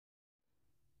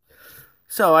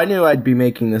So I knew I'd be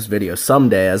making this video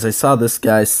someday as I saw this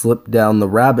guy slip down the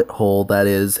rabbit hole that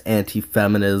is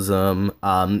anti-feminism,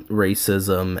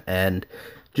 racism, and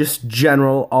just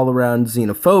general all-around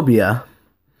xenophobia.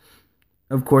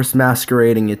 Of course,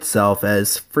 masquerading itself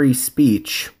as free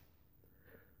speech.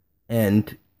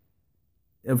 And,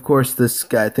 of course, this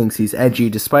guy thinks he's edgy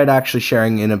despite actually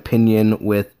sharing an opinion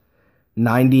with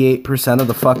 98% of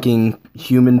the fucking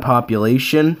human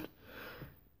population.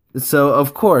 So,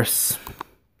 of course,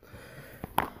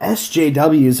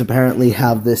 SJWs apparently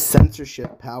have this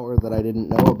censorship power that I didn't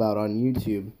know about on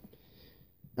YouTube.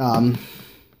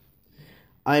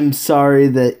 I'm sorry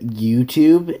that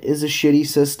YouTube is a shitty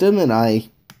system, and I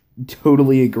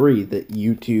totally agree that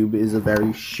YouTube is a very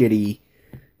shitty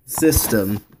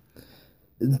system.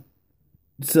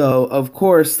 So, of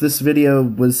course, this video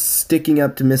was sticking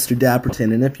up to Mr.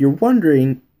 Dapperton, and if you're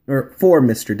wondering, or for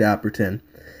Mr. Dapperton,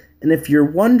 and if you're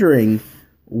wondering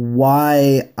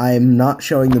why I'm not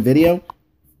showing the video,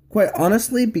 quite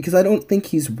honestly, because I don't think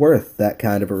he's worth that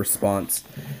kind of a response.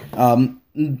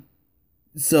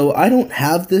 So I don't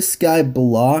have this guy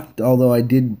blocked, although I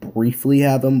did briefly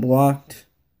have him blocked.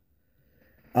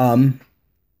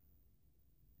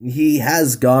 He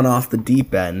has gone off the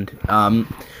deep end.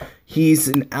 He's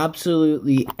an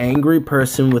absolutely angry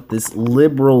person with this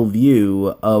liberal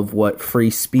view of what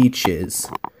free speech is.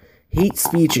 Hate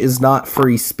speech is not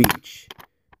free speech.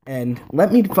 And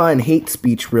let me define hate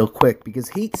speech real quick, because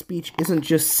hate speech isn't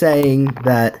just saying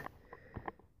that,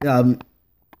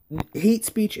 hate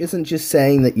speech isn't just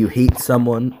saying that you hate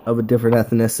someone of a different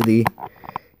ethnicity.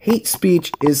 Hate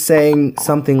speech is saying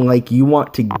something like you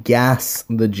want to gas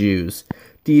the Jews.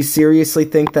 Do you seriously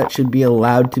think that should be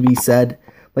allowed to be said?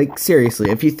 Like,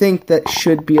 seriously, if you think that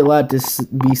should be allowed to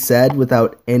be said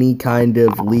without any kind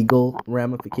of legal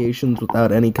ramifications,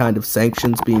 without any kind of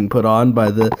sanctions being put on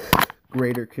by the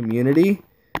greater community,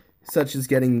 such as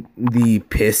getting the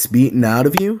piss beaten out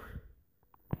of you,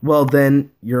 well then,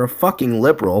 you're a fucking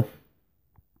liberal,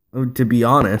 to be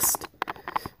honest.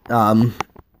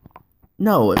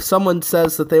 No, if someone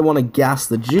says that they want to gas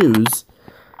the Jews,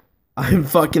 I'm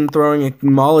fucking throwing a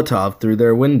Molotov through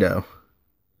their window.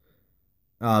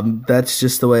 That's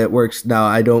just the way it works. Now,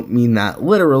 I don't mean that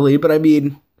literally, but I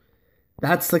mean,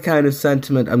 that's the kind of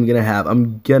sentiment I'm gonna have.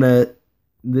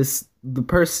 The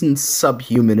person's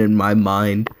subhuman in my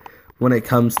mind when it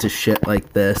comes to shit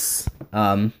like this.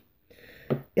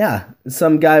 Yeah,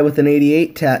 some guy with an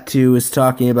 88 tattoo is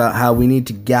talking about how we need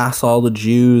to gas all the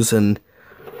Jews and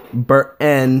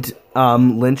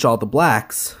lynch all the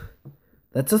blacks.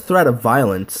 That's a threat of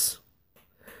violence.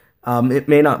 It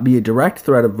may not be a direct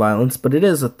threat of violence, but it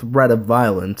is a threat of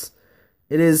violence.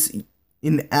 It is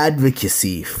an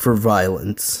advocacy for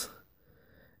violence.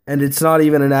 And it's not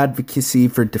even an advocacy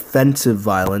for defensive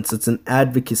violence. It's an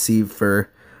advocacy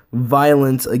for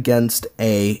violence against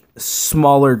a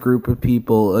smaller group of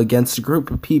people, against a group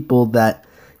of people that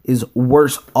is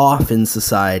worse off in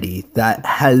society, that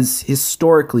has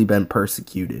historically been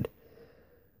persecuted.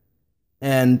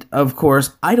 And, of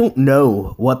course, I don't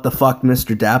know what the fuck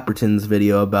Mr. Dapperton's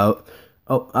video about.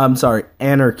 Oh, I'm sorry,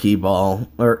 Anarchy Ball.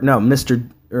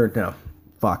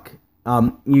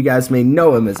 You guys may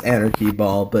know him as Anarchy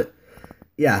Ball, but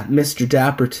yeah, Mr.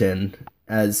 Dapperton,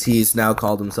 as he's now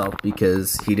called himself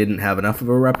because he didn't have enough of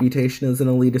a reputation as an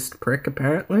elitist prick,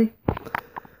 apparently.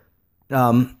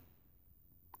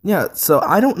 Yeah, so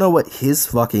I don't know what his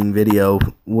fucking video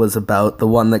was about, the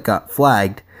one that got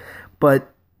flagged, but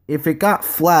if it got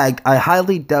flagged, I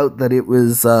highly doubt that it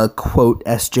was a, quote,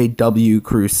 SJW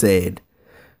crusade.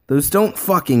 Those don't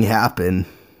fucking happen.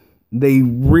 They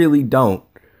really don't.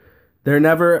 They're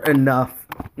never enough.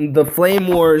 The Flame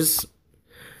Wars,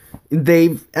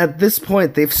 at this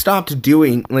point, they've stopped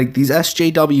doing, like, these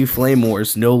SJW Flame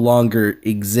Wars no longer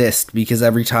exist, because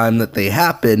every time that they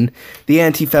happen, the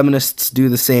anti-feminists do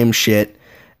the same shit,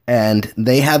 and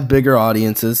they have bigger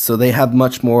audiences, so they have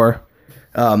much more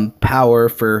power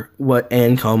for what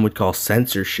Ancom would call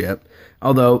censorship.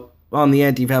 Although, on the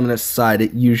anti-feminist side,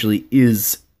 it usually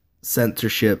is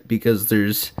censorship because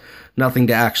there's nothing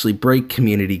to actually break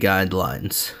community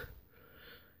guidelines.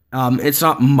 It's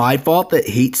not my fault that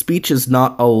hate speech is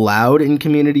not allowed in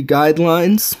community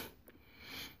guidelines.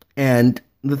 And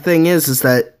the thing is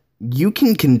that you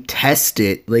can contest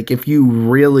it. Like, if you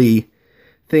really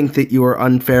think that you are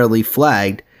unfairly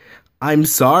flagged, I'm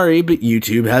sorry, but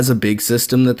YouTube has a big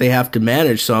system that they have to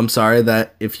manage, so I'm sorry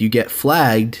that if you get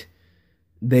flagged,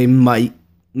 they kind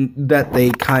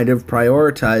of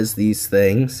prioritize these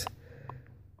things.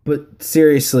 But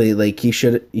seriously, like, he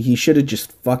should have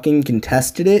just fucking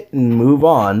contested it and move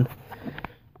on.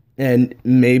 and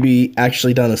maybe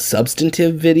actually done a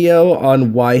substantive video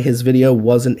on why his video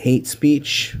wasn't hate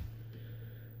speech.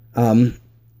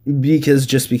 Because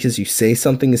just because you say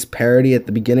something is parody at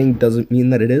the beginning doesn't mean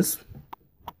that it is.